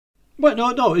Wait,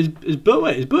 no, is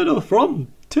Birdo from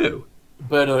 2?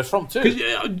 Birdo is from 2.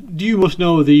 Because you must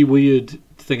know the weird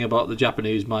thing about the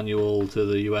Japanese manual to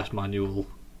the US manual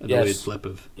and the weird flip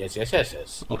of... Yes.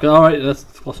 Okay, alright, let's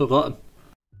cross over that then.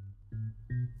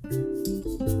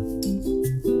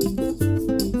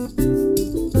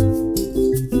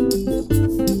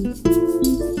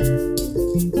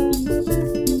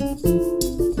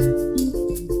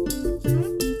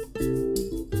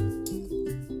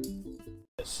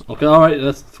 Okay, alright,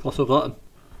 let's cross over that then.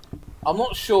 I'm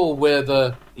not sure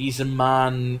whether he's a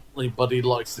man, but he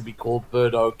likes to be called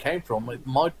Birdo came from. It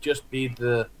might just be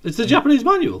the... It's the Japanese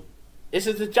manual. Is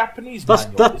it the Japanese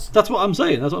manual? That's what I'm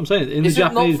saying. That's what I'm saying. In is the it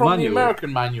Japanese not from manual, the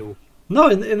American manual? No,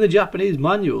 in the Japanese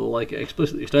manual, like, it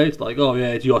explicitly states, like, oh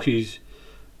yeah, it's Yoshi's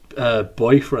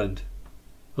boyfriend,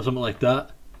 or something like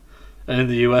that. And in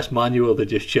the US manual, they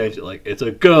just changed it, like, it's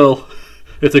a girl.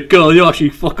 It's a girl, Yoshi,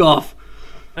 fuck off.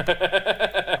 But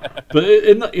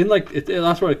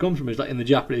that's where it comes from. It's like in the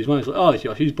Japanese manual, it's like, oh, it's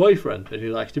Yoshi's boyfriend, and he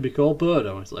likes to be called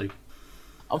Birdo. It's like,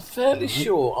 I'm fairly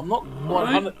sure. I'm not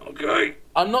 100. Okay.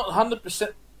 I'm not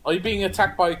 100%. Are you being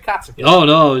attacked by a cat again? Oh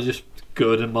no, I was just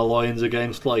girding my loins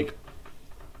against like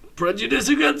prejudice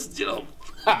against the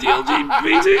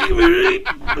LGBT community.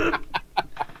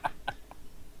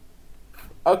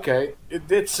 Okay, it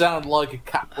did sound like a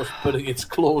cat was putting its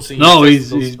claws in. No,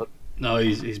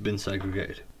 he's been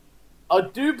segregated. I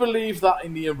do believe that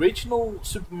in the original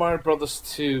Super Mario Bros.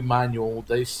 2 manual,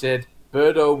 they said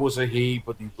Birdo was a he,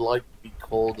 but he'd like to be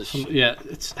called a she. Yeah,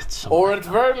 it's or at the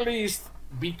very least,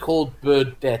 be called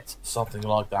Birdette, something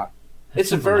like that.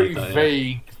 It's a very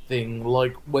vague thing,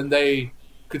 like when they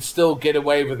could still get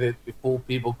away with it before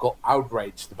people got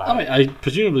outraged about it. I mean,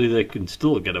 presumably they can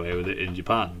still get away with it in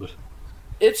Japan, but...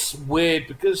 It's weird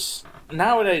because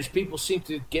nowadays people seem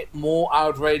to get more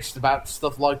outraged about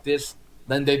stuff like this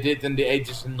than they did in the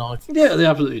 80s and 90s. Yeah, they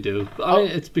absolutely do. I mean,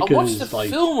 it's because... I watched a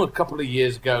film a couple of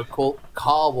years ago called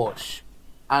Car Wash,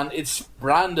 and it's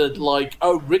branded like,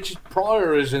 oh, Richard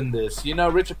Pryor is in this. You know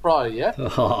Richard Pryor, yeah?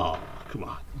 Oh, come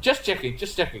on. Just checking.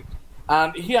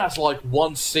 And he has like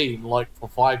one scene, like for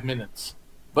 5 minutes.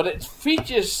 But it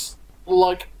features,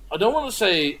 like, I don't want to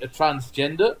say a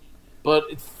transgender, but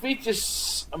it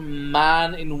features a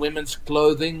man in women's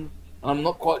clothing. And I'm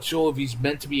not quite sure if he's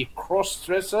meant to be a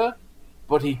cross-dresser,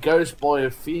 but he goes by a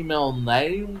female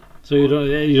name. So you don't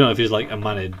know if he's like a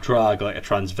man in drag, like a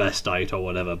transvestite or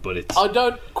whatever, but it's... I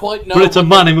don't quite know. But it's a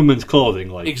man in women's clothing,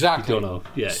 like... Exactly. You don't know,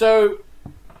 yeah. So,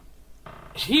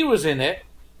 he was in it,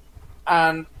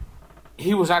 and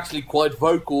he was actually quite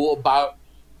vocal about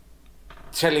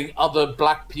telling other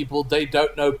black people they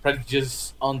don't know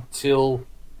prejudice until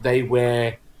they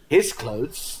wear his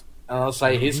clothes. And I'll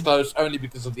say his clothes only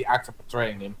because of the actor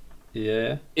portraying him.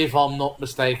 Yeah. If I'm not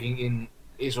mistaken in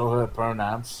his or her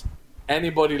pronouns.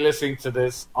 Anybody listening to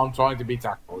this, I'm trying to be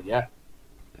tactful, yeah?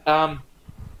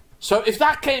 So if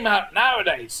that came out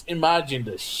nowadays, imagine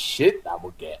the shit that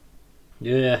would get.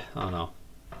 Yeah, I know.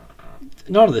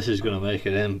 None of this is going to make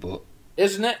it in, but...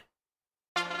 Isn't it?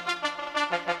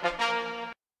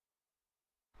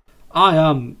 I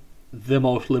am the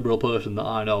most liberal person that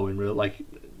I know in real life. Like,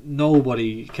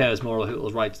 nobody cares more about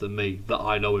people's rights than me that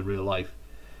I know in real life.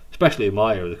 Especially in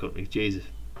my area of the country, Jesus.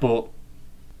 But...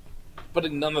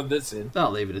 Putting none of this in.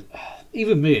 I'll leave it.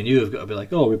 Even me and you have got to be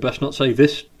like, oh, we best not say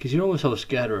this, because you're always so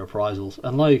scared of reprisals.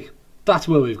 And, like, that's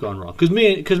where we've gone wrong. Because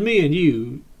me and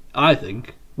you, I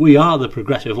think, we are the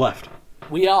progressive left.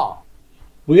 We are.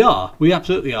 We are. We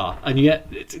absolutely are. And yet,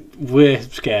 we're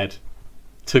scared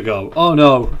to go, oh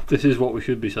no, this is what we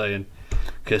should be saying.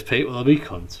 Because people will be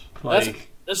cunts. Like,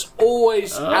 there's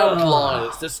always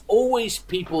outliers. There's always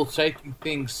people taking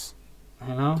things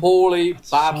poorly,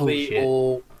 badly,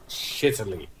 or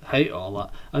shittily. I hate all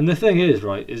that. And the thing is,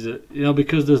 right, is that, you know,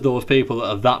 because there's those people that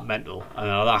are that mental and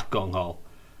are that gung-ho,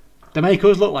 they make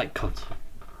us look like cunts.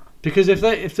 Because if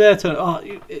they're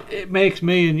turn, it makes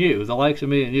me and you, the likes of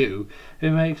me and you, it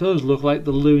makes us look like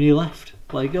the loony left.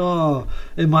 Like, oh,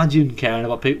 imagine caring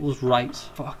about people's rights.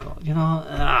 Fuck off, you know.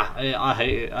 I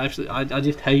hate it. I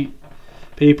just hate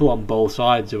people on both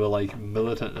sides who are like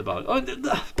militant about it.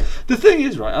 The thing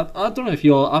is, right, I don't know if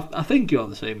I think you're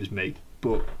the same as me,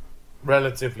 but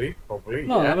relatively, probably.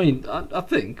 No, yeah. I mean, I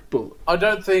think, but I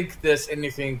don't think there's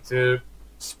anything to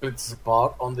split us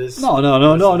apart on this. No.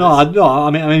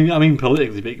 I mean,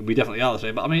 politically speaking, we definitely are the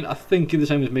same. But I mean, I think you're the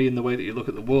same as me in the way that you look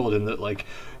at the world. In that, like,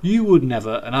 you would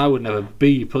never, and I would never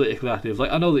be politically active.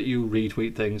 Like, I know that you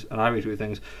retweet things and I retweet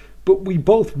things, but we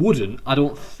both wouldn't. I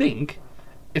don't think,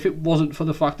 if it wasn't for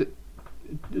the fact that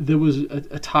there was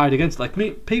a tide against. Like,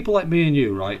 people like me and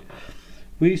you, right?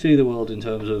 We see the world in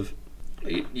terms of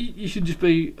You should just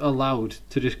be allowed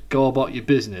to just go about your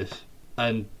business,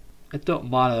 and it don't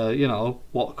matter,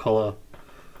 what colour,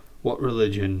 what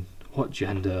religion, what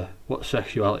gender, what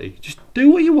sexuality. Just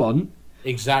do what you want.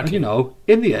 Exactly. And,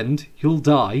 in the end, you'll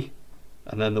die,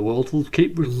 and then the world will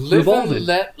keep live revolving. And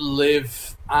let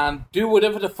live, and do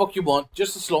whatever the fuck you want,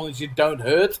 just as long as you don't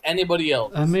hurt anybody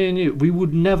else. And me and you, we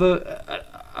would never,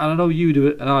 and I know you do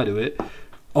it and I do it,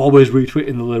 always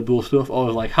retweeting the liberal stuff,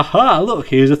 always like, haha, look,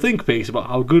 here's a think piece about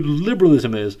how good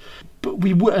liberalism is. But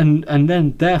we would, and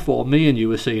then therefore me and you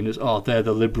were seen as, they're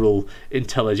the liberal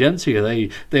intelligentsia,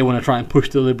 they want to try and push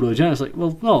the liberal agenda. It's like,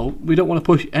 well, no, we don't want to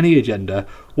push any agenda.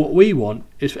 What we want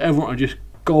is for everyone to just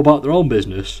go about their own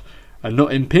business and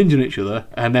not impinge on each other,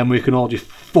 and then we can all just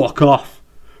fuck off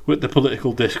with the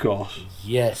political discourse.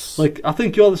 Yes. Like, I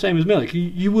think you're the same as me. Like,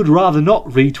 you would rather not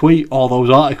retweet all those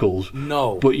articles.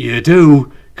 No. But you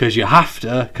do, because you have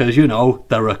to, because,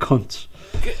 they're a cunt.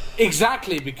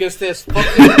 Exactly, because there's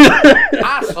fucking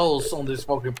assholes on this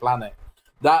fucking planet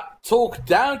that talk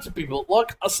down to people.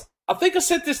 Like, I think I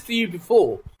said this to you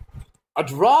before.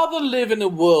 I'd rather live in a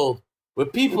world where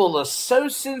people are so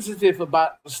sensitive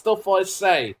about the stuff I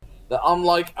say that I'm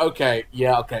like, okay,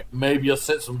 maybe I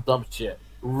said some dumb shit.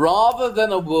 Rather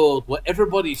than a world where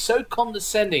everybody's so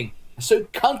condescending and so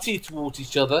cunty towards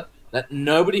each other that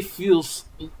nobody feels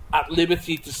at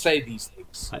liberty to say these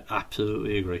things. I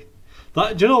absolutely agree.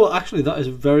 Do you know what? Actually, that is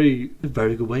a very,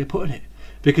 very good way of putting it.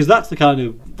 Because that's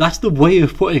the way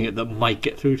of putting it that might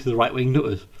get through to the right-wing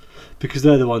nutters. Because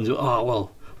they're the ones who,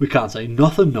 we can't say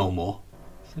nothing no more.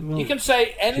 Well, you can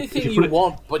say anything you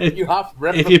want, but you have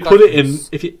repercussions.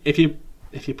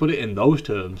 If you put it in those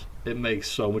terms, it makes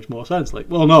so much more sense. Like,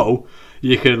 well, no,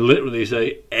 you can literally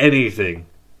say anything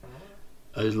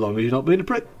as long as you're not being a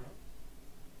prick.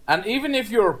 And even if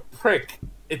you're a prick,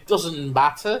 it doesn't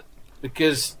matter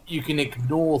because you can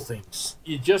ignore things.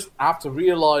 You just have to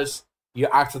realise you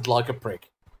acted like a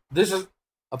prick.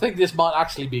 I think this might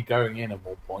actually be going in at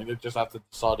one point. You just have to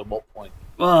decide at what point.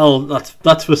 Well,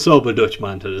 that's for sober Dutch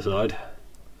man to decide.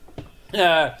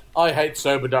 Yeah, I hate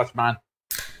sober Dutch man.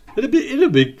 It'd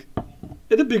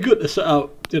be good to set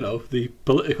out, the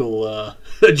political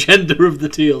agenda of the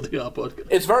TLDR podcast.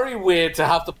 It's very weird to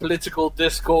have the political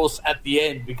discourse at the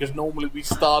end because normally we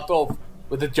start off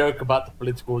with a joke about the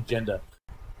political agenda.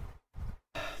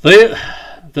 They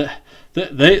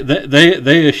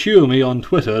assure me on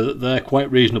Twitter that they're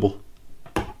quite reasonable.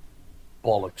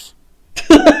 Bollocks.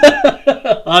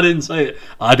 I didn't say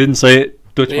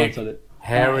it. Dutchman said it.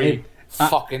 Hairy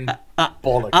fucking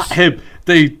bollocks. At him.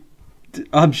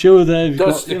 I'm sure they've Dutch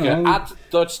got, sticker. At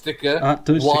Dutch sticker.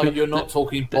 Why you're not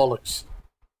talking bollocks.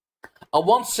 I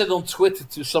once said on Twitter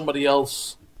to somebody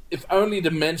else, if only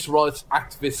the men's rights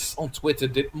activists on Twitter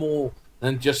did more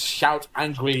than just shout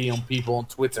angrily on people on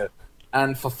Twitter.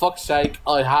 And for fuck's sake,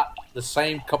 I had the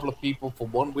same couple of people for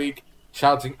 1 week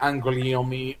shouting angrily on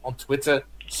me on Twitter,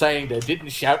 saying they didn't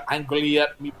shout angrily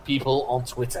at me people on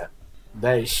Twitter.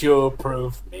 They sure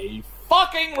proved me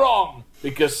fucking wrong,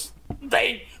 because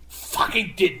they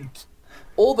fucking didn't.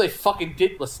 All they fucking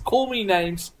did was call me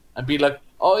names and be like,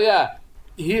 oh yeah,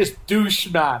 here's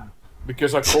douche man.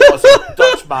 Because I called myself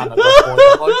Dutch man at that point.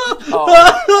 I'm like,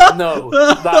 oh, no,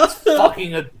 that's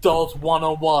fucking adult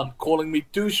 101. Calling me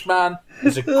douche man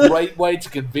is a great way to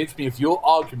convince me of your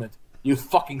argument. You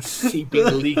fucking seeping,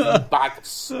 leaking bag of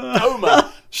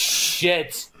stoma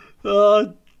shit.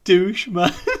 Oh, douche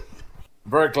man.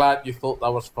 Very glad you thought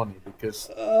that was funny,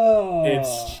 because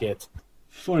it's shit.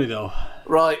 Funny though.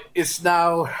 Right, it's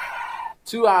now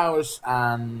 2 hours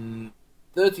and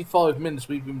 35 minutes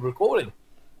we've been recording.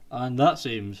 And that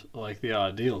seems like the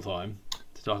ideal time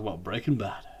to talk about Breaking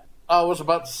Bad. I was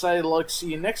about to say,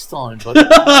 see you next time, but...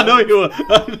 I know you were.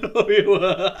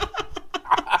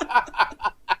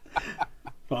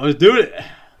 But I was doing it.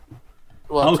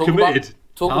 Well, how committed?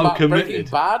 Talk about Breaking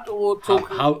Bad, or talk...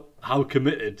 How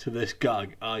committed to this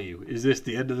gag are you? Is this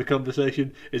the end of the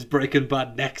conversation? Is Breaking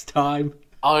Bad next time?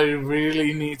 I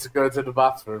really need to go to the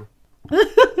bathroom.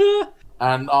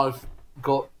 And I've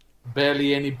got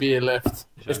barely any beer left.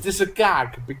 Sure. Is this a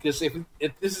gag? Because if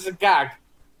this is a gag,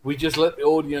 we just let the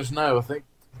audience know. I think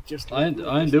I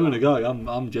ain't doing a gag.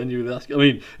 I'm genuinely asking. I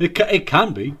mean, it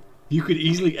can be. You could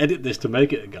easily edit this to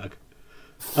make it a gag.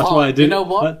 That's why I did. You know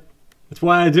what? That's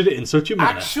why I did it in such a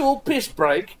manner. Actual piss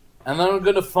break, and then I'm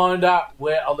going to find out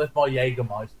where I left my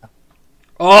Jägermeister.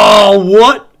 Oh,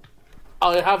 what?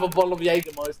 I have a bottle of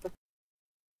Jägermeister,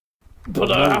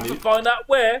 but I have to find out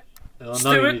where.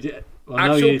 Stuart.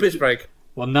 Actual piss break.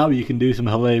 Well, now you can do some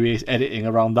hilarious editing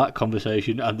around that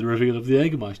conversation and the reveal of the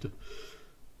Jägermeister.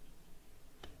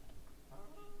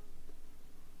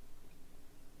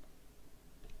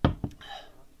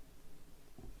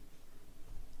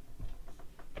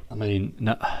 I mean,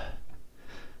 now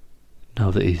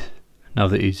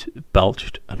that he's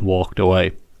belched and walked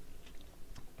away,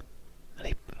 and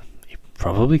he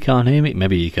probably can't hear me.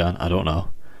 Maybe he can. I don't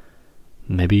know.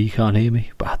 Maybe he can't hear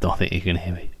me, but I don't think he can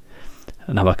hear me.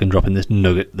 And now I can drop in this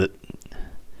nugget that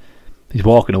he's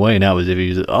walking away now as if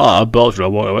he's I belched. I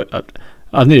walked away.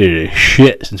 I've needed a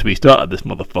shit since we started this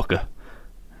motherfucker.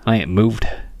 I ain't moved.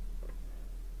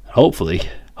 Hopefully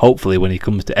when he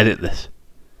comes to edit this,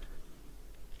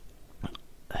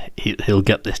 he'll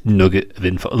get this nugget of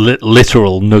info,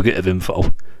 literal nugget of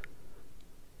info.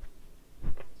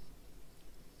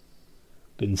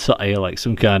 Been sat here like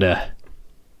some kind of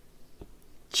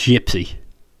gypsy.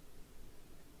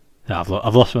 I've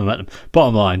lost my momentum.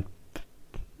 Bottom line,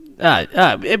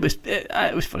 it was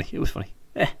funny. It was funny.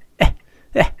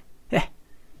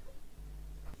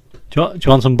 Do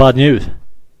you want some bad news?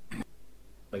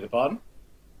 Beg your pardon?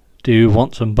 Do you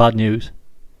want some bad news?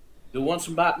 Do you want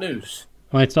some bad news?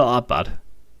 I mean, it's not that bad.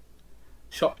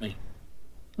 Shock me.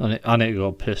 I need to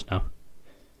go piss now.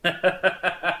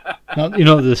 Now, you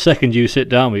know, the second you sit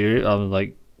down with you, I'm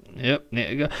like, yep, need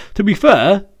to go. To be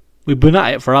fair, we've been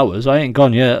at it for hours. I ain't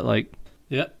gone yet. Like,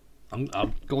 yep, I'm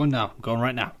going now. I'm going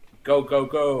right now. Go, go,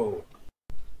 go.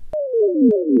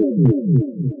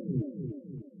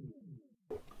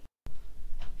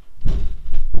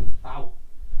 Ow.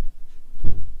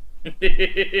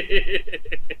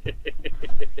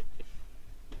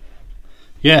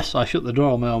 Yes, I shut the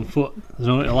door on my own foot. There's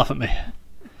no one to laugh at me.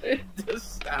 It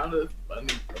just sounded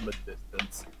funny from a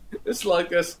distance. It's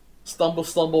like a stumble.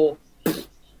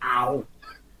 Ow.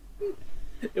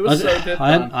 It was so dead.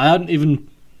 I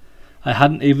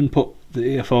hadn't even put the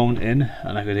earphone in,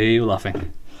 and I could hear you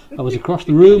laughing. I was across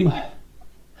the room,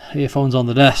 earphones on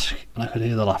the desk, and I could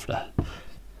hear the laughter.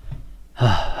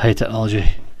 I hate technology.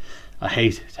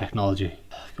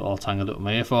 Got all tangled up with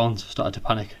my earphones, started to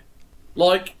panic.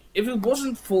 Like, if it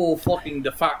wasn't for fucking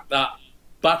the fact that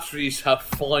batteries have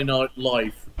finite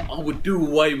life, I would do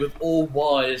away with all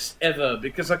wires ever,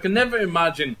 because I can never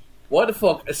imagine why the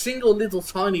fuck a single little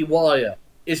tiny wire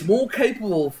is more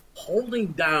capable of holding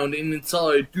down an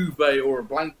entire duvet or a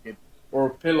blanket or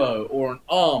a pillow or an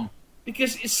arm,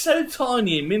 because it's so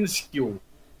tiny and minuscule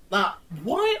that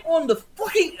why on the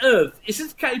fucking earth is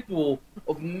it capable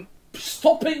of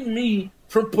stopping me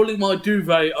from pulling my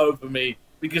duvet over me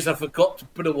because I forgot to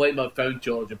put away my phone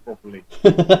charger properly?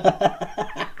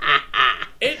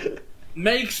 It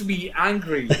makes me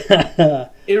angry.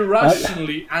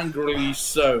 Irrationally, angrily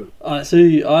so.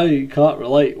 See, I can't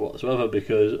relate whatsoever,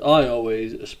 because I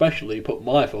always especially put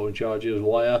my phone charger's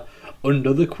wire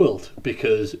under the quilt,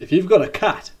 because if you've got a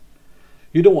cat,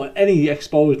 you don't want any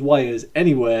exposed wires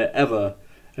anywhere ever,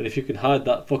 and if you can hide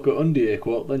that fucker under your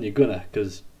quilt, then you're gonna,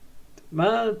 because,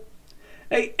 man,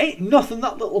 ain't nothing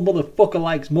that little motherfucker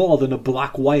likes more than a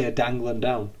black wire dangling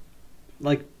down.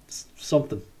 Like,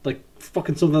 something. Like,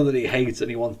 fucking something that he hates and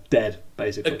he wants dead,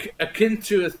 basically. Akin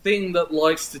to a thing that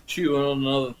likes to chew on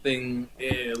another thing,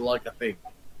 like a thing.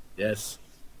 Yes.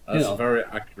 That's a very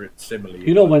accurate simile.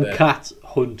 You know when cats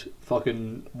hunt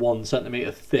fucking 1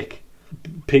 centimetre thick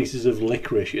pieces of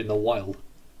licorice in the wild?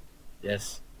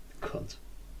 Yes. Cunt.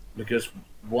 Because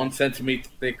 1 centimetre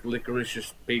thick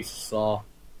licorice pieces are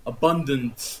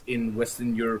abundant in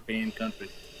Western European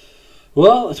countries.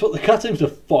 Well, that's what the cat seems to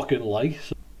fucking like.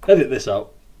 So edit this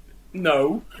out.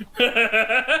 No. Okay,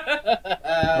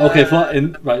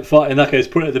 in that case,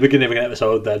 put it at the beginning of an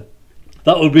episode then.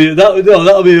 That'll be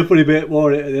a funny bit,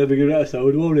 won't it? At the beginning of an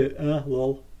episode, won't it?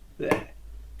 Lol. Yeah.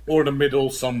 Or in the middle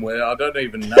somewhere. I don't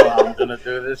even know how I'm going to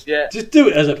do this yet. Just do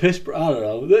it as a piss. I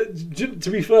don't know.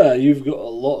 To be fair, you've got a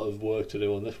lot of work to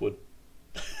do on this one.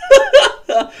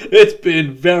 It's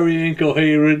been very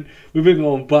incoherent. We've been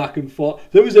going back and forth.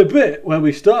 There was a bit where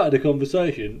we started a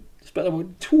conversation, spent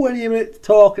about 20 minutes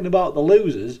talking about the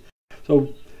losers.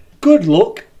 So, good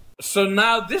luck. So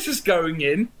now this is going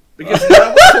in, because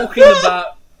now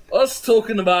we're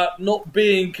talking about not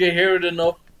being coherent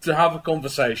enough to have a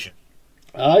conversation.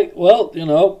 Alright, well,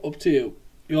 up to you.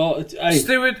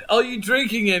 Stuart, are you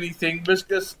drinking anything?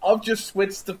 Because I've just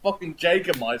switched to fucking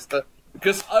Jägermeister,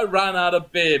 because I ran out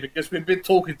of beer because we've been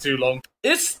talking too long.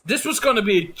 This was going to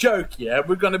be a joke, yeah?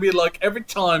 We're going to be like, every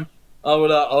time I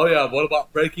would, oh yeah, what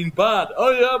about Breaking Bad?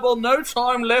 Oh yeah, well, no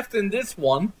time left in this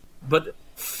one. But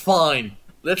fine,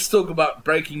 let's talk about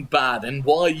Breaking Bad and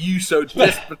why you so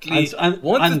desperately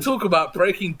want to talk about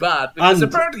Breaking Bad. Because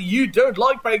apparently you don't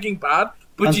like Breaking Bad,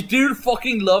 but you do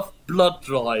fucking love Blood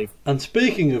Drive. And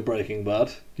speaking of Breaking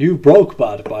Bad, you broke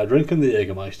bad by drinking the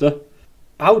Jägermeister.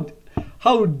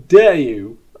 How dare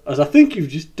you, as I think you've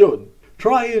just done,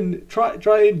 Try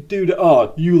and do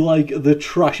the you like the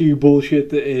trashy bullshit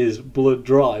that is Blood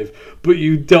Drive, but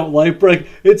you don't like Break.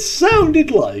 It sounded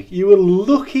like you were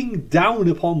looking down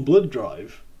upon Blood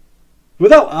Drive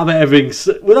without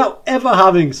ever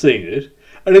having seen it,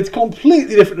 and it's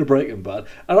completely different to Breaking Bad.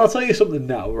 And I'll tell you something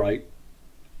now, right?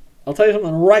 I'll tell you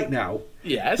something right now.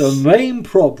 Yes. The main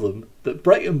problem that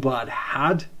Breaking Bad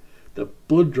had, that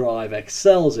Blood Drive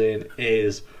excels in,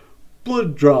 is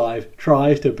Blood Drive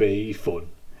tries to be fun,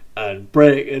 and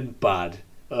Breaking Bad.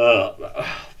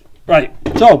 Right,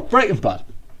 so Breaking Bad.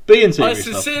 Being serious. I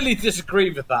sincerely disagree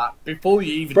with that. Before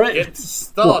you even get to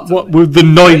start, what with the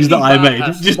noise that I made?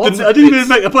 I didn't even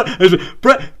make a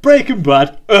point. Breaking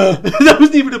Bad. That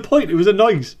wasn't even a point. It was a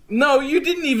noise. No, you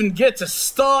didn't even get to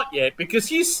start yet, because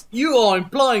you are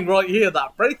implying right here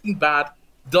that Breaking Bad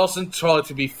doesn't try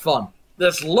to be fun.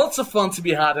 There's lots of fun to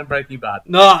be had in Breaking Bad.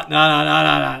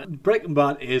 No. Breaking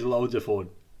Bad is loads of fun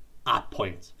at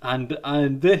points. And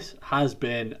this has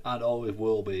been, and always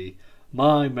will be,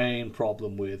 my main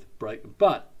problem with Breaking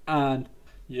Bad. And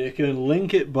you can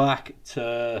link it back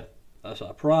to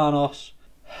Sopranos.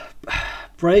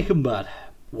 Breaking Bad,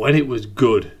 when it was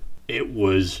good, it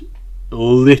was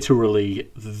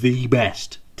literally the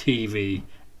best TV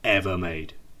ever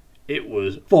made. It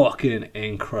was fucking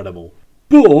incredible.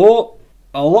 But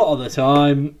a lot of the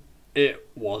time, it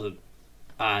wasn't.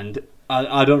 And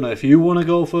I don't know if you want to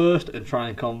go first and try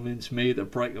and convince me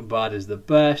that Breaking Bad is the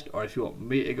best, or if you want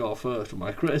me to go first with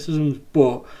my criticisms.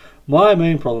 But my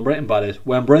main problem with Breaking Bad is,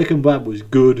 when Breaking Bad was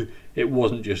good, it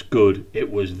wasn't just good, it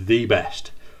was the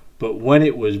best. But when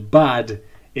it was bad,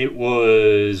 it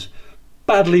was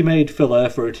badly made filler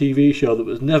for a TV show that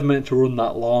was never meant to run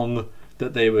that long,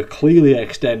 that they were clearly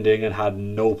extending and had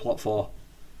no plot for.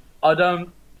 I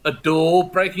don't adore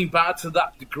Breaking Bad to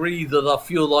that degree that I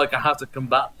feel like I have to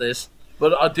combat this,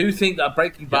 but I do think that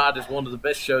Breaking Bad is one of the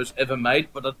best shows ever made.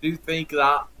 But I do think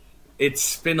that its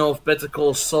spin-off Better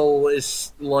Call Saul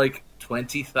is like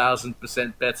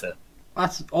 20,000% better.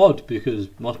 That's odd, because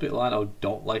most people I know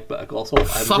don't like Better Call Saul.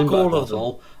 Fuck all of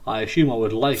them. I assume I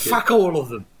would like it. Fuck all of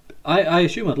them. I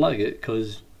assume I'd like it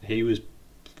because he was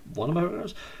one of my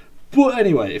heroes. But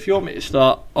anyway, if you want me to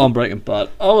start on Breaking Bad,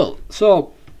 I will.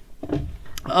 So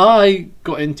I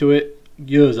got into it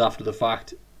years after the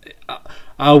fact.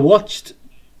 I watched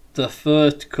the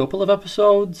first couple of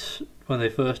episodes when they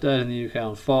first aired in the UK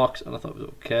on Fox, and I thought it was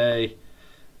okay.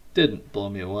 Didn't blow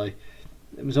me away.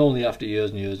 It was only after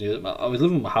years and years and years. I was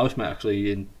living with my housemate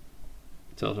actually in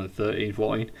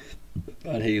 2013-14,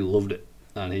 and he loved it,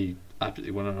 and he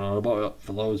absolutely went on about it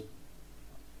for loads.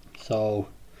 So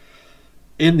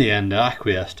in the end, I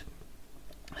acquiesced.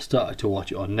 I started to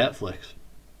watch it on Netflix,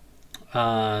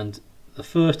 and the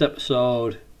first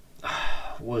episode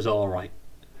was alright.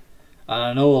 And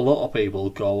I know a lot of people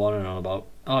go on and on about,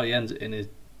 he ends it in his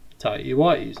tighty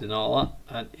whities and all that,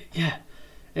 and yeah,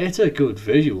 it's a good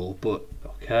visual, but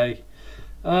okay.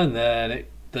 And then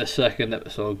the second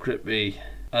episode gripped me,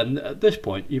 and at this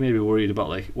point you may be worried about,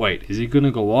 like, wait, is he going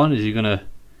to go on? Is he going to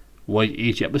weight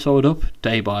each episode up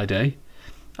day by day?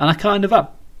 And I kind of am.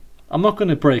 I'm not going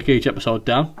to break each episode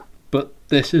down, but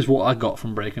this is what I got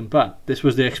from Breaking Bad. This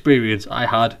was the experience I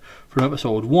had from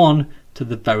episode 1 to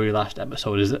the very last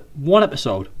episode. Is that one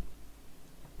episode,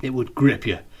 it would grip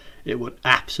you. It would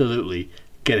absolutely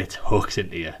get its hooks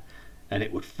into you, and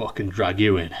it would fucking drag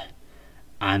you in.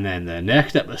 And then the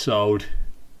next episode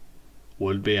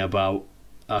would be about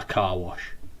a car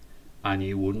wash, and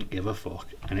you wouldn't give a fuck,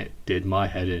 and it did my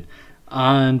head in.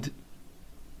 And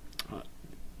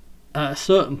at a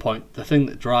certain point, the thing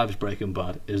that drives Breaking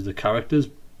Bad is the characters,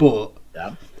 but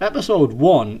episode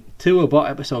 1 to about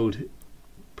episode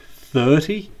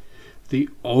 30, the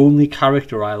only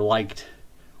character I liked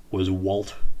was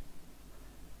Walt,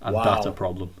 and that's a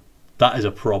problem. That is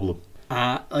a problem.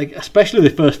 Like, especially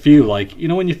the first few, like, you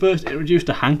know, when you first introduced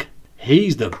to Hank,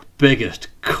 he's the biggest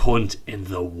cunt in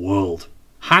the world.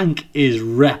 Hank is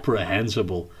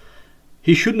reprehensible.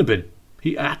 He shouldn't have been.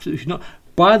 He absolutely should not.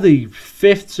 By the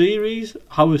 5th series,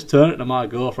 I was turning to my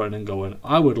girlfriend and going,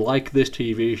 I would like this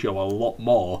TV show a lot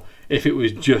more if it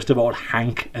was just about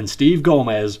Hank and Steve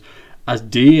Gomez as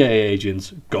DEA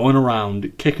agents going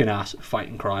around kicking ass,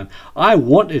 fighting crime. I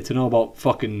wanted to know about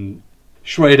fucking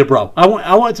Schrader Brow. I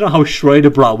wanted to know how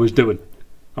Schrader Brow was doing.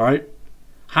 Alright?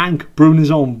 Hank brewing his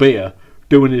own beer,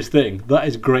 doing his thing. That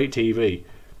is great TV.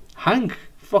 Hank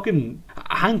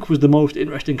was the most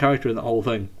interesting character in the whole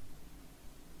thing.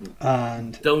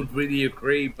 And don't really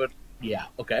agree, but yeah,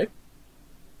 okay.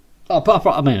 Apart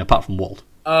from Walt.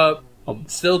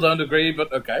 Still don't agree,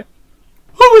 but okay.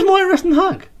 Who was more interesting than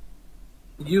Hank?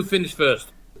 You finish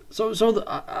first.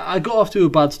 I got off to a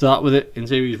bad start with it in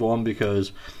series 1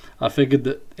 because I figured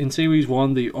that in series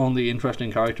 1 the only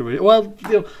interesting character,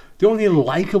 the only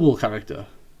likable character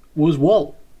was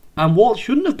Walt, and Walt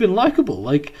shouldn't have been likable.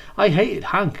 Like, I hated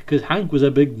Hank because Hank was a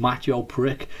big macho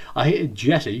prick. I hated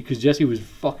Jessie because Jessie was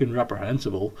fucking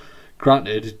reprehensible.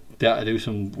 Granted, they had to do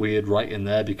some weird writing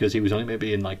there because he was only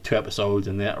maybe in like 2 episodes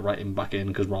and they had to write him back in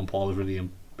because Ron Paul was really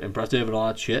impressive and all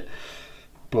that shit.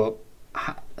 But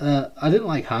I didn't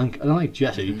like Hank. I didn't like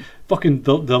Jessie. Mm-hmm. Fucking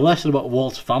the less about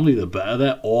Walt's family, the better.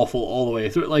 They're awful all the way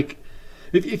through. Like,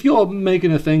 if you're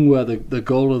making a thing where the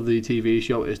goal of the TV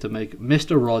show is to make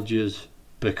Mr. Rogers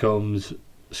becomes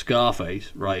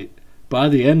Scarface, right? By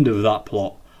the end of that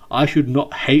plot, I should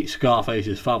not hate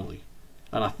Scarface's family.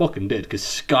 And I fucking did, because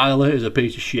Skyler is a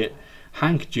piece of shit.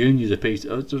 Hank Jr. is a piece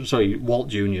Walt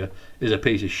Jr. is a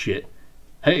piece of shit.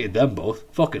 Hated them both.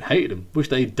 Fucking hated them. Wish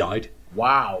they'd died.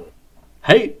 Wow.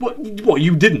 Hate? What,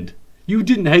 you didn't? You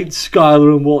didn't hate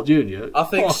Skyler and Walt Jr.? I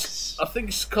think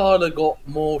Skyler got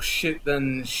more shit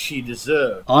than she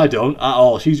deserved. I don't at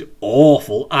all. She's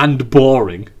awful and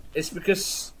boring. It's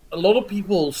because a lot of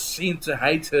people seem to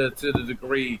hate her to the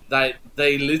degree that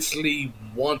they literally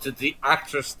wanted the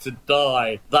actress to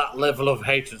die. That level of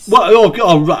hatred. Well,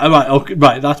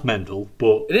 right, that's mental,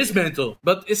 but... It is mental,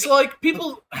 but it's like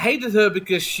people hated her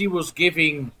because she was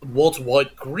giving Walter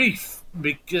White grief.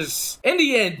 Because in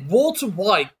the end, Walter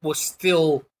White was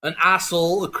still an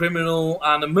asshole, a criminal,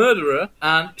 and a murderer,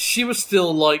 and she was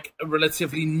still like a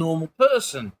relatively normal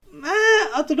person.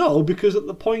 I don't know, because at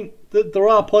the point that there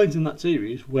are points in that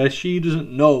series where she doesn't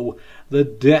know the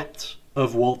depths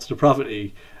of Walt's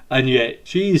depravity, and yet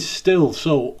she's still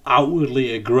so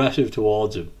outwardly aggressive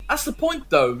towards him. That's the point,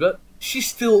 though, that she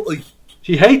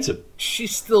hates him.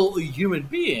 She's still a human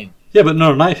being. Yeah, but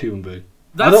not a nice human being.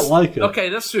 I don't like her. Okay,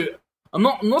 that's true. I'm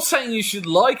not saying you should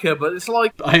like her, but it's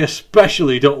like... I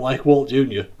especially don't like Walt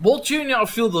Jr. Walt Jr. I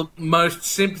feel the most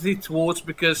sympathy towards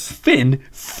because... Finn?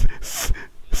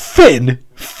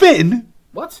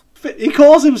 What? He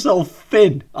calls himself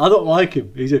Finn. I don't like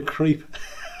him. He's a creep.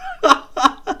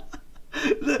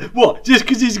 What? Just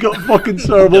because he's got fucking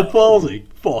cerebral palsy?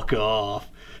 Fuck off.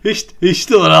 He's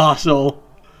still an arsehole.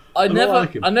 I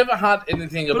never had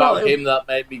anything about him that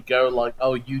made me go like,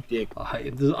 "Oh, you dick." I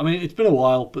hate him. I mean, it's been a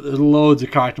while, but there's loads of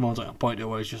character moments I can point to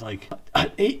where it's just like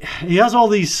he has all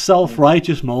these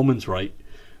self-righteous moments, right?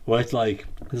 Where it's like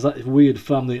there's that weird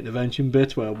family intervention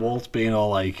bit where Walt's being all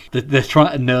like they're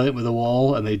trying to nail it with a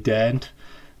wall and they daren't.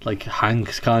 Like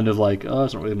Hank's kind of like, "Oh,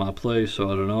 it's not really my place,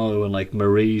 so I don't know." And like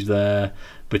Marie's there,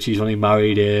 but she's only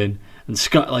married in, and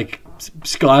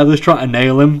Skyler's trying to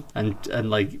nail him, and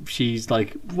like she's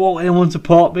like, "Won't anyone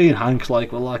support me?" And Hank's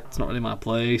like, "Well, like, it's not really my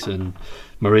place," and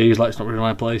Marie's like, "It's not really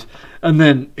my place." And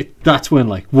then that's when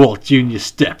like Walt Jr.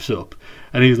 steps up,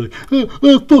 and he's like,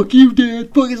 "Oh, fuck you,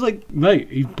 Dad." Fuck, it's like, mate,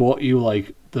 he bought you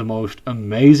like the most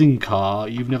amazing car.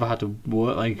 You've never had to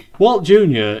work. Like, Walt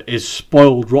Jr. is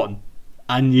spoiled rotten,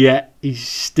 and yet he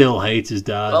still hates his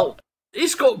dad. Well,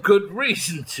 he's got good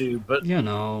reason to, but you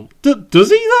know,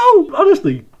 does he though?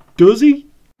 Honestly. Does he?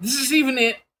 This is even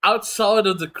it outside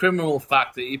of the criminal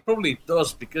factor. He probably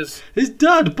does because his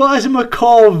dad buys him a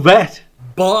Corvette.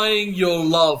 Buying your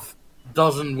love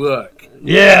doesn't work.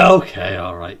 Yeah, okay,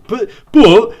 all right, but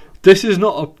this is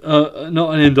not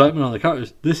not an indictment on the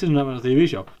characters. This is an indictment on the TV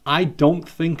show. I don't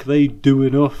think they do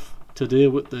enough to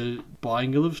deal with the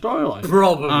buying your love storyline.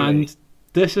 Probably, and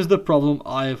this is the problem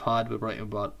I have had with Breaking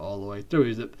Bad all the way through.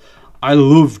 Is that I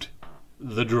loved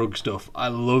the drug stuff. I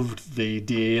loved the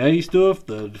DEA stuff,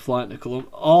 the flight to Colombia.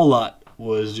 All that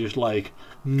was just like,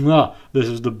 nah, this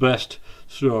is the best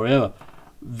story ever.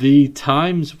 The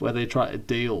times where they tried to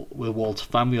deal with Walt's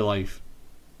family life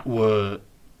were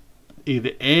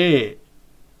either A,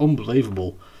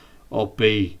 unbelievable, or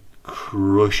B,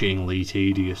 crushingly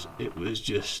tedious. It was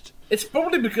just... It's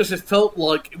probably because it felt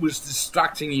like it was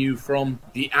distracting you from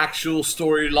the actual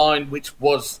storyline, which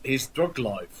was his drug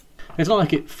life. It's not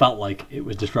like it felt like it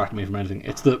was distracting me from anything.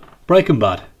 It's that Breaking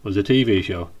Bad was a TV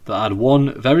show that had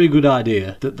one very good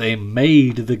idea that they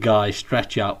made the guy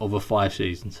stretch out over 5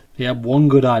 seasons. He had one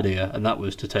good idea, and that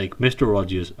was to take Mr.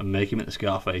 Rogers and make him into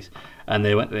Scarface. And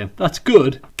they went to him, "That's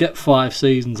good, get 5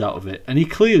 seasons out of it." And he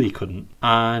clearly couldn't.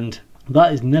 And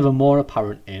that is never more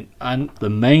apparent in. And the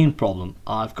main problem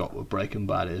I've got with Breaking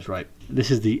Bad is, right,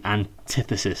 this is the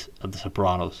antithesis of The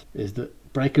Sopranos, is that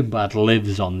Breaking Bad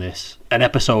lives on this. An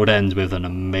episode ends with an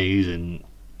amazing,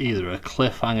 either a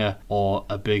cliffhanger or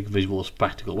a big visual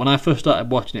spectacle. When I first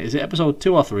started watching it, is it episode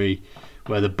 2 or 3,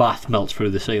 where the bath melts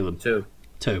through the ceiling? 2.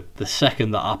 The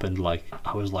second that happened, like,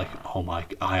 I was like, oh my,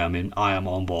 I am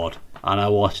on board. and I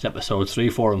watched episodes 3,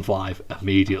 4 and 5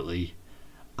 immediately,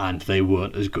 and they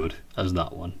weren't as good as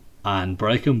that one. And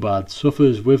Breaking Bad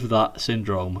suffers with that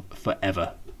syndrome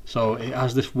forever. So it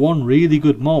has this one really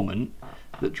good moment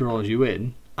that draws you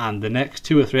in, and the next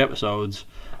 2 or 3 episodes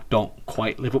don't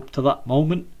quite live up to that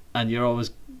moment, and you're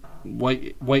always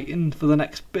waiting for the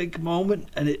next big moment,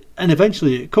 and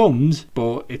eventually it comes,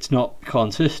 but it's not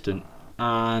consistent.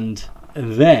 And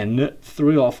then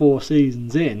 3 or 4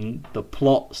 seasons in, the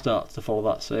plot starts to follow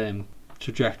that same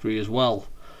trajectory as well,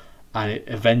 and it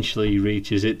eventually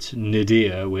reaches its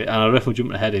nadir with, and I don't know if I'm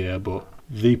jumping ahead here, but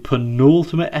the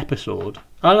penultimate episode,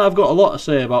 and I've got a lot to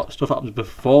say about stuff that happens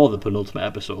before the penultimate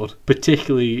episode,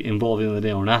 particularly involving the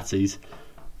neo-Nazis,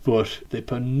 but the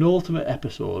penultimate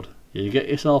episode, you get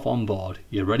yourself on board,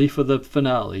 you're ready for the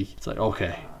finale. It's like,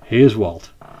 okay, here's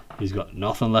Walt. He's got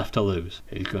nothing left to lose.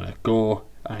 He's gonna go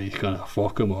and he's gonna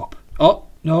fuck him up. Oh,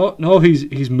 no,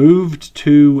 he's moved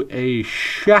to a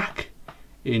shack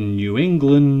in New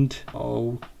England.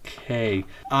 Okay.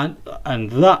 And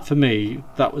that, for me,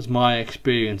 that was my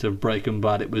experience of Breaking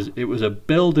Bad. It was a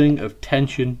building of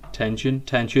tension,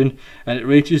 and it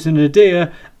reaches a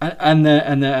nadir, and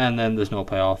then there's no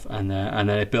payoff, and then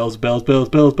it builds.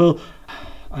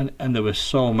 And there were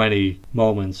so many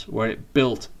moments where it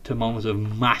built to moments of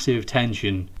massive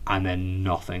tension and then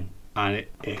nothing. And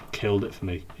it killed it for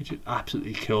me. It just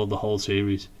absolutely killed the whole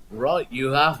series. Right, you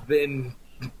have been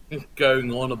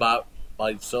going on about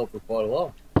by yourself for quite a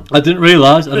while. I didn't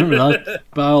realise.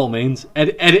 By all means,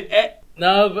 edit.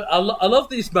 No, but I love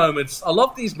these moments. I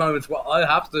love these moments where I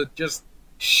have to just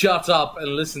shut up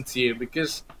and listen to you,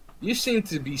 because you seem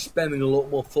to be spending a lot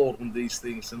more thought on these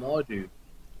things than I do.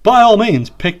 By all means,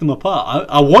 pick them apart.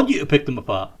 I want you to pick them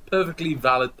apart. Perfectly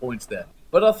valid points there.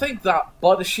 But I think that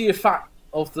by the sheer fact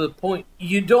of the point,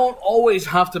 you don't always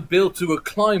have to build to a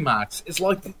climax. It's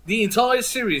like the entire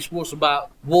series was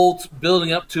about Walt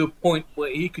building up to a point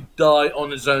where he could die on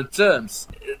his own terms.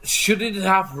 Should it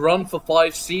have run for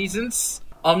 5 seasons?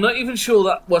 I'm not even sure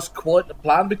that was quite the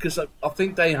plan, because I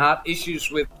think they had issues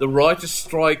with the writer's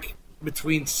strike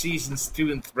between seasons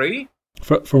 2 and 3.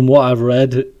 From what I've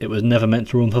read, it was never meant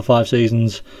to run for 5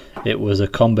 seasons. It was a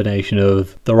combination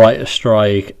of the writer's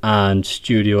strike and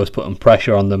studios putting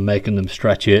pressure on them, making them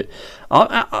stretch it.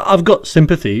 I've got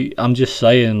sympathy. I'm just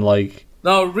saying, like...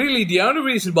 No, really, the only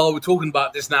reason why we're talking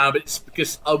about this now is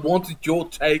because I wanted your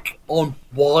take on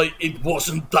why it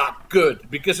wasn't that good.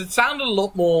 Because it sounded a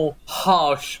lot more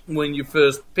harsh when you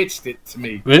first pitched it to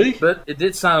me. Really? But it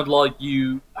did sound like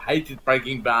you hated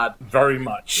Breaking Bad very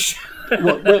much.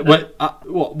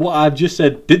 What I've just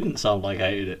said didn't sound like I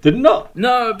hated it, did it not?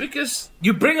 No, because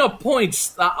you bring up points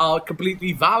that are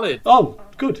completely valid. Oh,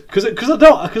 good. Because I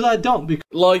don't. Because...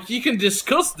 Like, you can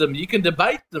discuss them, you can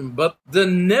debate them, but they're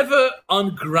never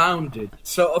ungrounded.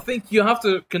 So I think you have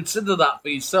to consider that for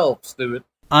yourself, Stuart.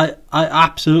 I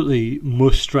absolutely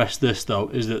must stress this, though,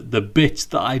 is that the bits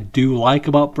that I do like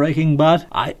about Breaking Bad,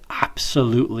 I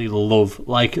absolutely love.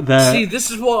 Like, see,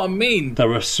 this is what I mean.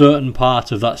 There are certain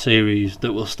parts of that series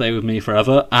that will stay with me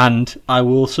forever, and I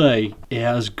will say it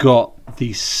has got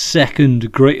the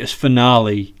second greatest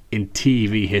finale in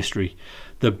TV history.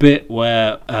 The bit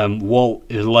where Walt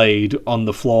is laid on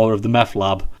the floor of the meth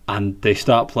lab and they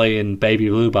start playing Baby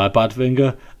Blue by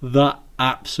Badfinger, that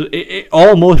it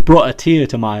almost brought a tear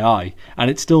to my eye,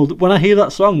 and it still, when I hear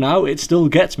that song now, it still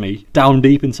gets me down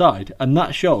deep inside, and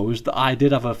that shows that I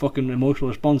did have a fucking emotional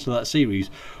response to that series.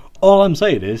 All I'm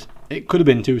saying is, it could have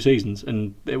been 2 seasons,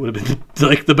 and it would have been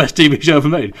like the best TV show ever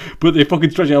made, but they fucking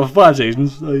stretched it out for 5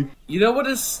 seasons. Like, you know what?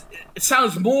 It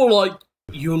sounds more like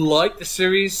you like the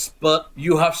series, but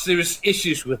you have serious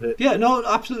issues with it. Yeah, no,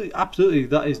 absolutely.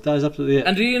 That is absolutely it.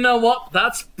 And do you know what?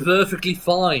 That's perfectly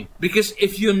fine, because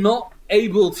if you're not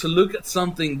able to look at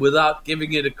something without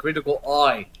giving it a critical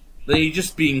eye, then you're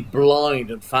just being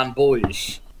blind and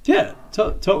fanboyish. Yeah,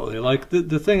 totally. Like,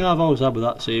 the thing I've always had with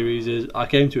that series is I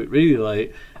came to it really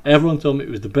late. Everyone told me it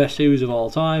was the best series of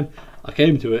all time. I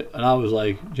came to it and I was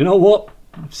like, do you know what?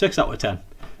 6 out of 10.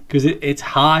 Because its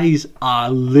highs are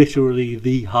literally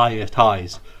the highest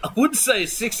highs. I wouldn't say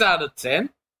 6 out of 10,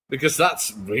 because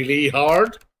that's really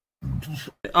hard.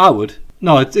 I would.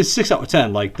 No, it's 6 out of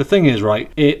 10. Like, the thing is,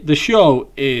 right, the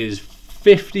show is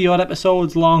 50 odd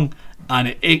episodes long,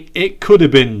 and it could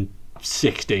have been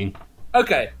 16.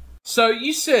 Okay, so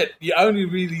you said you only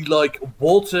really like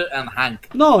Walter and Hank.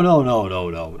 No.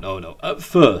 At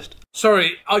first.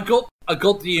 Sorry, I got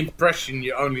the impression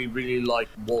you only really like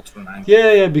Walter and Hank.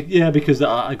 Yeah, because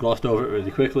I glossed over it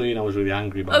really quickly and I was really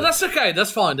angry about it. That's okay,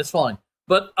 that's fine.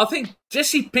 But I think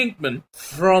Jesse Pinkman,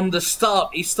 from the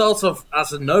start, he starts off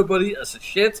as a nobody, as a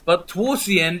shit, but towards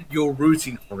the end, you're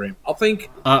rooting for him. I think...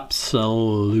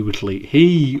 Absolutely.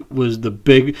 He was the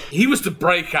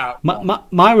breakout.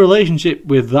 My relationship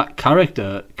with that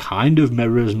character kind of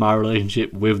mirrors my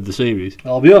relationship with the series.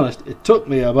 I'll be honest, it took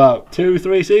me about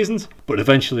 2-3 seasons, but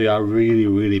eventually I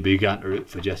really began to root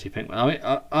for Jesse Pinkman. I mean,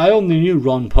 I only knew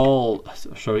Aaron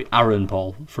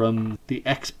Paul from the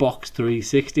Xbox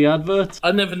 360 adverts.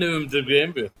 I never knew him to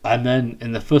begin with. And then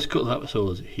in the first couple of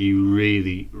episodes, he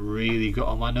really got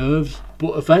on my nerves.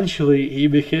 But eventually he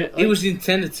became... He was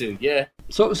intended to, yeah.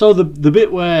 So the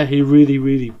bit where he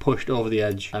really pushed over the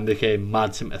edge and became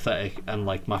mad sympathetic and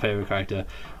like my favourite character,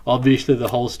 obviously the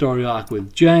whole story arc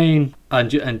with Jane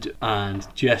and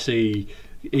Jesse,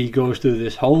 he goes through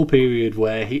this whole period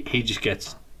where he just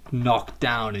gets knocked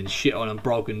down and shit on and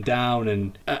broken down,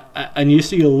 and you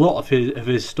see a lot of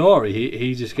his story.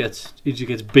 He just gets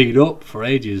beat up for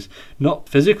ages, not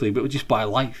physically but just by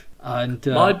life. And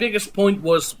my biggest point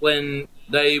was when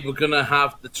they were gonna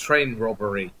have the train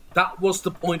robbery. That was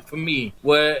the point for me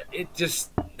where it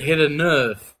just hit a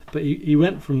nerve. But he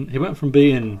went from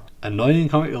being annoying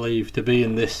comic relief to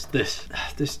being this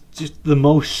just the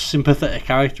most sympathetic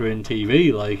character in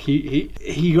TV. Like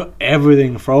he got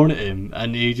everything thrown at him,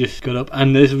 and he just got up.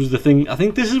 And this was the thing. I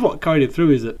think this is what carried it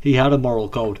through, is that he had a moral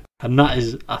code, and that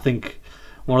is, I think,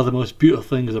 one of the most beautiful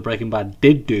things that Breaking Bad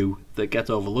did do that gets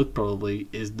overlooked probably,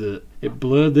 is that it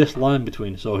blurred this line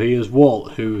between. So here's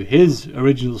Walt, who his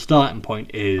original starting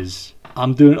point is,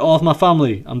 I'm doing it all for my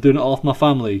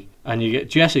family. And you get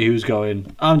Jesse, who's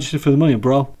going, I'm just in for the money,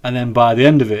 bro. And then by the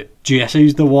end of it,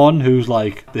 Jesse's the one who's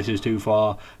like, this is too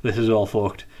far, this is all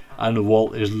fucked. And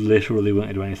Walt is literally willing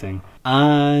to do anything.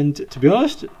 And to be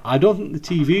honest, I don't think the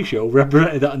TV show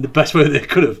represented that in the best way they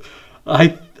could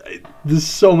have. There's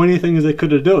so many things they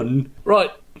could have done. Right,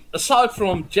 aside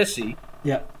from Jesse,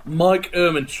 yeah, Mike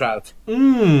Ehrmantraut.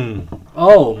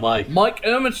 Oh, Mike. Mike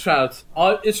Ehrmantraut.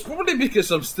 It's probably because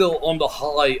I'm still on the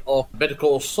high of Better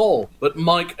Call Saul, but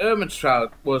Mike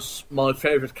Ehrmantraut was my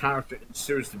favourite character in the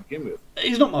series to begin with.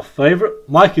 He's not my favourite.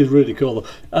 Mike is really cool,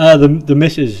 though. The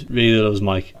missus really loves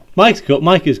Mike. Mike's cool.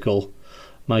 Mike is cool.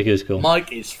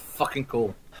 Mike is fucking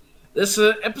cool. There's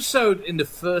an episode in the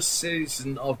first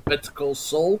season of Better Call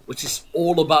Saul, which is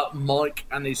all about Mike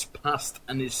and his past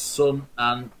and his son,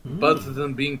 and both of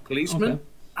them being policemen. Okay.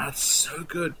 That's so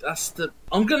good.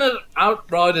 I'm gonna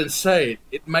outright and say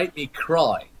it made me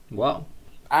cry. Wow.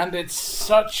 And it's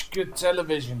such good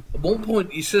television. At one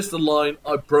point he says the line,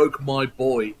 "I broke my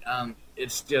boy," and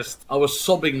it's just, I was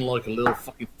sobbing like a little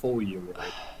fucking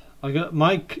 4-year-old.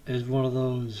 Mike is one of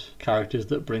those characters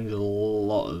that brings a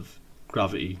lot of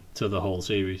gravity to the whole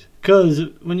series, because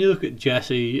when you look at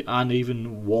Jesse and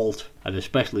even Walt, and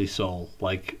especially Saul,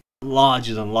 like,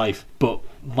 larger than life, but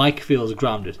Mike feels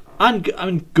grounded. And I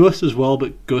mean Gus as well,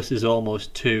 but Gus is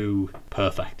almost too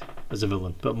perfect as a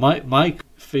villain. But Mike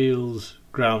feels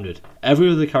grounded.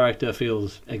 Every other character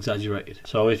feels exaggerated.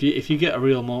 So if you get a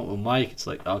real moment with Mike, it's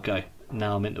like, okay,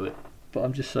 now I'm into it. But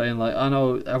I'm just saying, like, I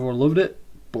know everyone loved it,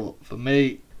 but for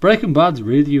me, Breaking Bad's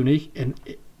really unique, and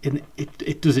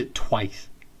it does it twice.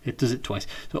 It does it twice.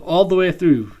 So all the way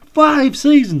through 5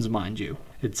 seasons, mind you,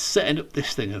 it's setting up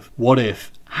this thing of, what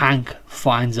if Hank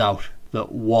finds out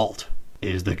that Walt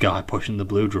is the guy pushing the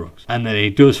blue drugs? And then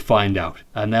he does find out.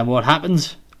 And then what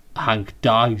happens? Hank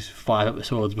dies 5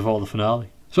 episodes before the finale.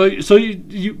 So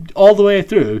you all the way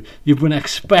through, you've been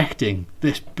expecting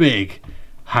this big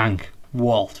Hank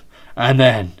Walt. And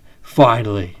then,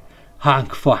 finally,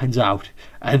 Hank finds out.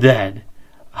 And then,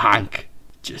 Hank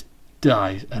just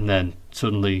dies. And then,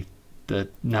 suddenly, the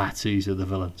Nazis are the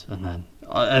villains. And then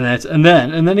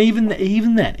even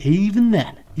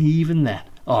then.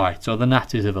 Alright, so the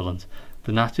Nazis are villains.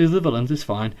 The Nazis are the villains, it's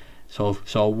fine. So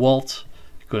Walt's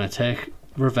going to take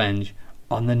revenge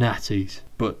on the Nazis.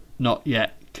 But not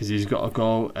yet, because he's got to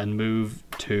go and move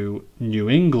to New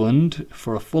England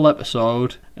for a full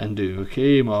episode and do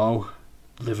chemo,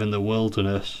 live in the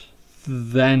wilderness,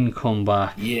 then come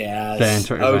back, then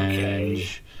take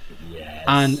revenge.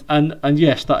 Yes. And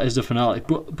yes, that is the finale.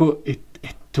 But it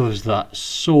does that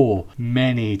so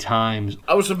many times.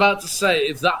 I was about to say,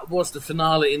 if that was the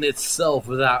finale in itself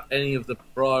without any of the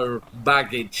prior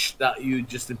baggage that you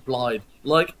just implied,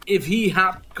 like if he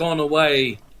had gone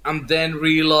away and then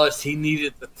realised he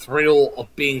needed the thrill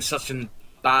of being such a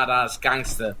badass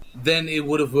gangster, then it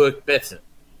would have worked better,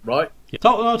 right? Yeah.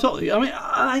 Totally. I mean,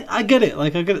 I get it.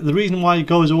 Like, I get it. The reason why he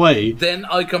goes away. Then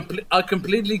I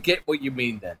completely get what you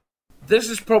mean then. this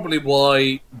is probably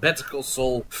why Better Call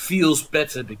Saul feels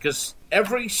better, because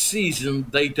every season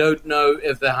they don't know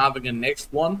if they're having a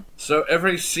next one. So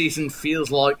every season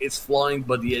feels like it's flying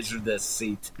by the edge of their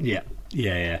seat.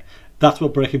 Yeah. That's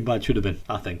what Breaking Bad should have been,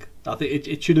 I think.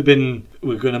 It should have been,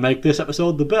 we're going to make this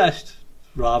episode the best,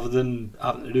 rather than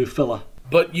having to do filler.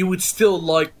 But you would still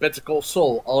like Better Call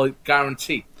Saul, I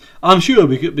guarantee. I'm sure,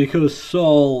 because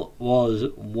Saul was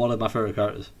one of my favourite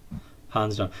characters,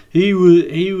 hands down. He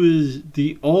was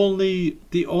the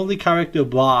only character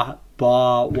bar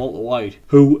Walter White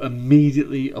who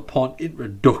immediately upon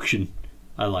introduction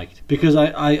I liked, because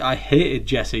I hated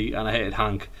Jessie and I hated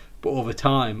Hank, but over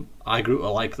time I grew to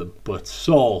like them. But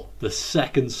Saul, the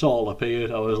second Saul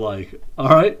appeared, I was like,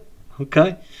 alright,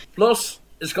 okay. Plus,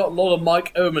 it's got a lot of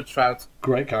Mike Ehrmantraut.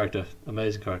 Great character,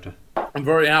 amazing character. I'm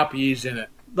very happy he's in it.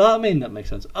 That makes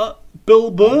sense.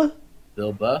 Bill Burr?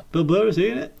 Bill Burr? Bill Burr, is he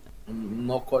in it? I'm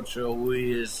not quite sure who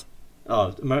he is.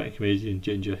 Oh, American comedian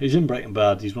Ginger. He's in Breaking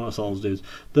Bad. He's one of Saul's dudes.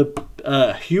 The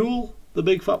Huel, the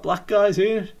big fat black guy's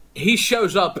here. He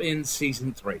shows up in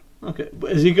season 3. Okay,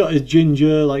 but has he got his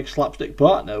ginger slapstick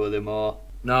partner with him, or?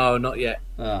 No, not yet.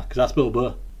 Because that's Bill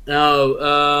Burr.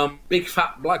 No, big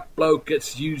fat black bloke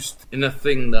gets used in a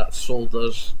thing that Saul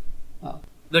does. Oh.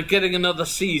 They're getting another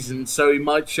season, so he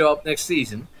might show up next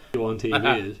season. On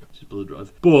TV is, which is Blood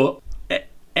Drive. But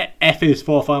F is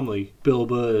for Family, Bill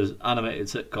Burr's animated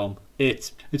sitcom.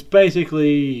 It's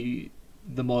basically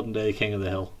the modern day King of the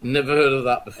Hill. Never heard of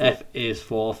that before. F is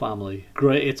for Family.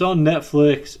 Great. It's on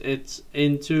Netflix. It's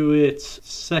into its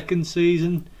second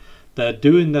season. They're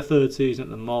doing their third season at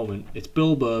the moment. It's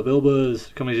Bill Burr. Bill Burr's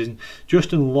coming season.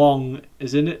 Justin Long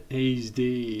is in it. He's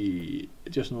the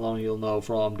Justin Long you'll know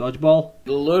from Dodgeball.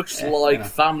 It looks like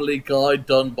Family Guy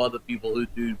done by the people who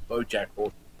do BoJack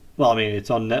Horseman. Well, I mean, it's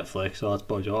on Netflix, so that's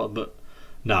BoJack, but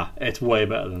nah, it's way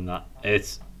better than that.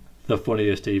 It's the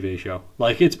funniest TV show.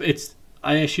 Like, it's.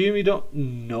 I assume you don't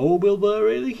know Bill Burr,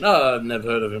 really? No, I've never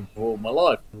heard of him before in my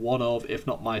life. One of, if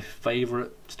not my favourite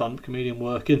stand-up comedian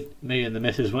working. Me and the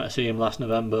missus went to see him last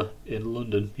November in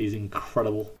London. He's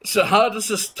incredible. So how does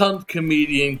a stunt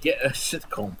comedian get a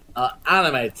sitcom?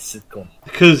 Animated sitcom?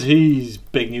 Because he's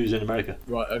big news in America.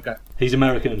 Right, okay. He's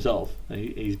American himself.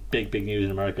 He's big news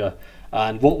in America.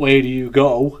 And what way do you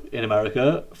go in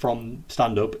America from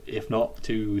stand-up, if not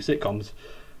to sitcoms?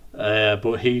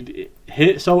 But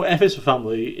so F is for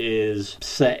Family is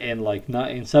set in like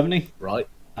 1970, right?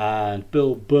 And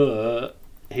Bill Burr,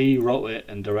 he wrote it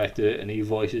and directed it, and he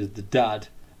voices the dad,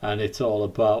 and it's all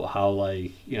about how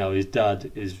his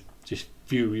dad is just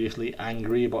furiously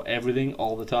angry about everything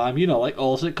all the time, like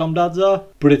all sitcom dads are.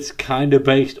 But it's kind of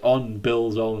based on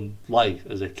Bill's own life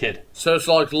as a kid. So it's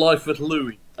like Life with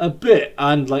Louie. A bit,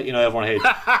 and everyone hates.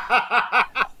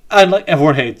 And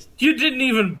everyone hates. You didn't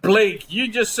even blink. You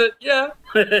just said, yeah.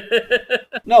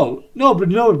 No,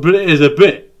 but it is a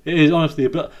bit. It is honestly a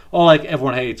bit. Or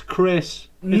everyone hates Chris.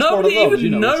 It's nobody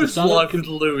even knows Life with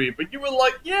Louie, but you were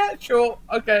like, yeah, sure,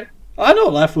 okay. I know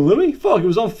Life with Louie. Fuck, it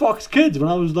was on Fox Kids when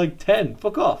I was 10.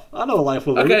 Fuck off. I know Life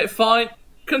with Louie. Okay, fine.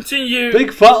 Continue.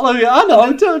 Big fat Louie. I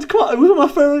know. Come on, it was my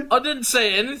favourite. I didn't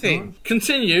say anything.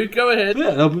 Continue. Go ahead.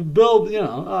 Yeah, no, but Bill,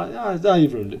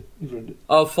 you've ruined it. You've ruined it.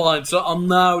 Oh, fine. So I'm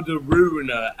now the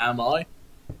ruiner, am I?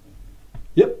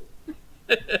 Yep.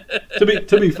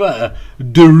 to be fair,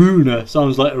 De Ruiner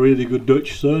sounds like a really good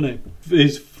Dutch surname.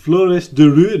 It's Floris De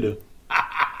Ruiner.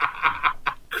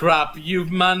 Crap,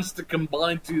 you've managed to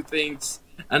combine two things,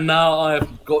 and now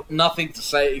I've got nothing to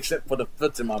say except for the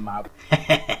foot in my mouth.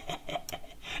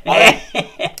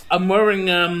 I'm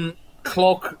wearing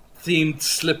clog-themed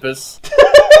slippers.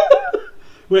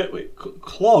 Wait,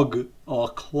 clog or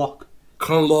clock?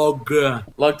 Clog,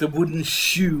 like the wooden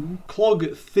shoe.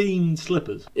 Clog-themed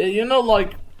slippers. Yeah,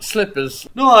 like slippers.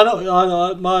 No, I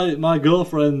know. My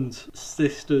girlfriend's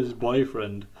sister's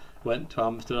boyfriend went to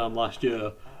Amsterdam last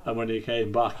year, and when he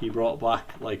came back, he brought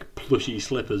back plushy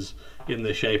slippers in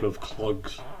the shape of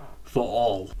clogs. For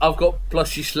all. I've got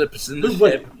plushy slippers in the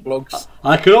shape of clogs.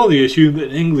 I can only assume that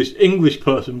an English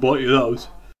person bought you those.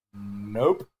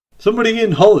 Nope. Somebody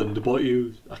in Holland bought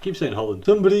you. I keep saying Holland.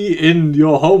 Somebody in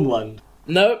your homeland.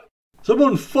 Nope.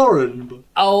 Someone foreign.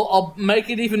 I'll make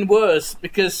it even worse,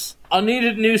 because I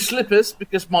needed new slippers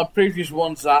because my previous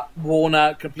ones are worn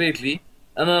out completely.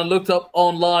 And then I looked up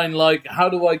online, how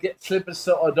do I get slippers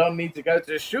so I don't need to go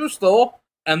to a shoe store?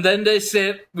 And then they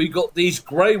said, we got these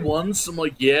grey ones. I'm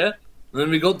like, yeah. And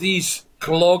then we got these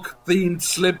clog-themed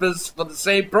slippers for the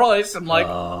same price. I'm like,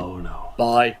 oh no.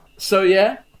 Bye. So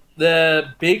yeah,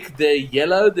 they're big, they're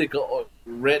yellow, they got a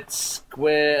red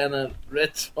square and a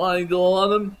red triangle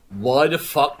on them. Why the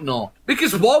fuck not?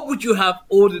 Because why would you have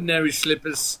ordinary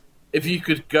slippers if you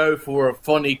could go for a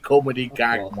funny comedy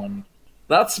gag one.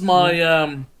 That's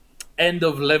my end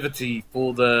of levity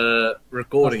for the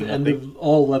recording. That's the end of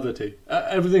all levity.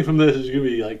 Everything from this is going to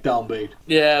be like downbeat.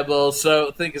 Yeah, well, so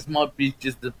I think it might be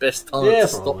just the best time to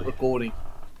stop recording.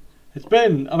 It's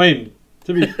been, I mean,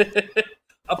 to be...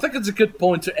 I think it's a good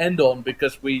point to end on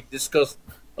because we discussed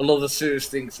a lot of serious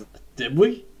things. Did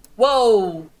we?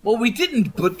 Well, we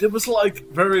didn't, but there was like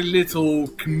very little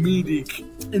comedic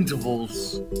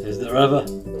intervals. Is there ever?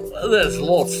 There's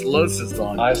loads of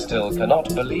time. I still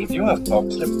cannot believe you have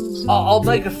box lips. I'll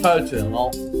make a photo and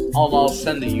I'll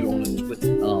send it you on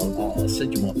Twitter. I'll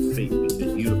send you my feet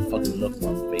because you fucking love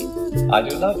my feet. I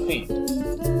do love feet.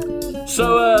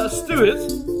 So,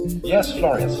 Stuart. Yes,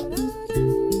 Floris.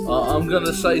 I'm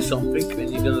gonna say something,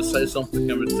 and you're gonna say something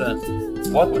in return.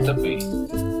 What would that be?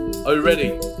 Are you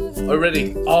ready?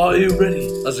 Are you ready?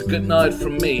 As a good night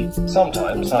from me.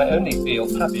 Sometimes I only feel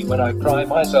happy when I cry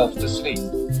myself to sleep.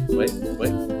 Wait.